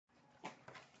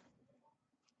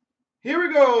Here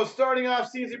we go. Starting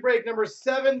off CNC break number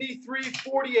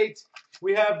 7348.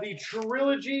 We have the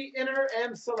Trilogy Inner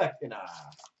and Select Inner.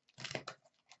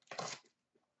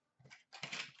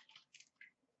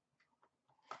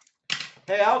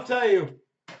 Hey, I'll tell you,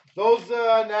 those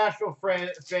Nashville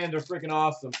fans are freaking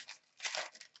awesome.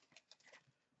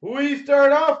 We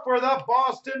start off for the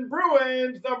Boston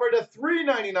Bruins, number to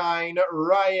 399,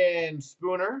 Ryan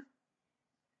Spooner.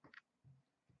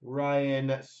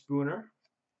 Ryan Spooner.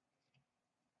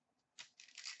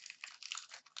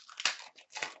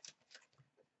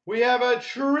 We have a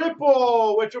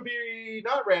triple, which will be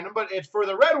not random, but it's for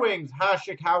the Red Wings,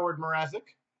 Hasek, Howard, Mrazek.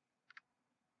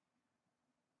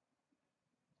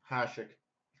 Hasek,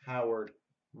 Howard,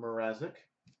 Mrazek.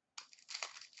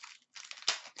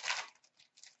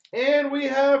 And we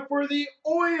have for the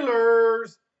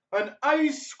Oilers an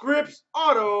Ice Scripts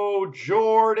Auto,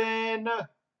 Jordan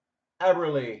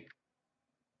Eberle.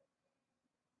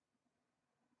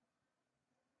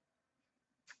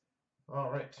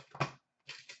 All right.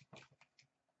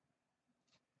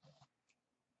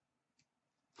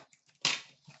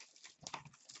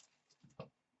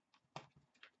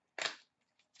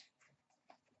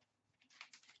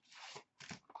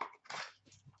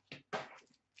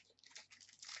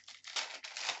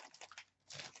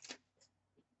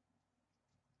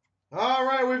 All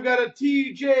right, we've got a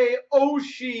TJ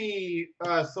Oshie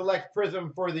Select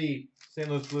Prism for the St.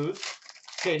 Louis Blues.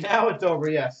 Okay, now it's over,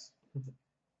 yes.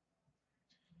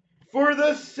 For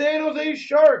the San Jose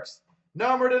Sharks,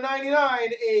 number to 99,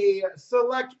 a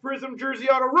Select Prism Jersey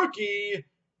Auto Rookie,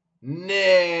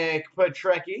 Nick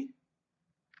Petrecki.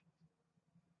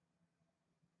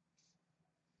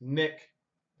 Nick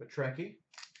Petrecki.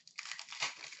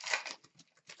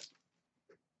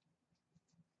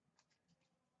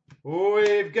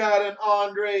 We've got an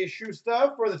Andre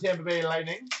Schuster for the Tampa Bay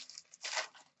Lightning.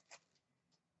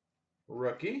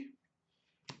 Rookie.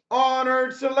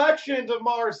 Honored selections of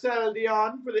Marcel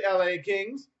Dion for the LA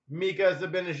Kings. Mika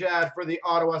Zibanejad for the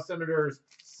Ottawa Senators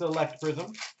Select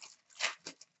Prism.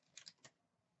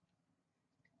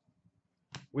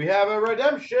 We have a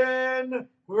redemption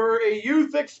for a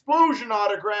Youth Explosion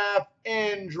autograph,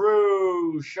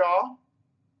 Andrew Shaw.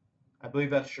 I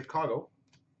believe that's Chicago.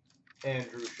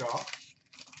 Andrew Shaw.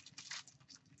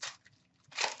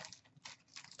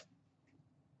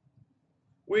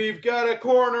 We've got a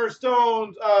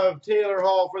Cornerstones of Taylor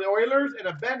Hall for the Oilers and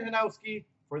a Ben Hanowski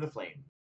for the Flames.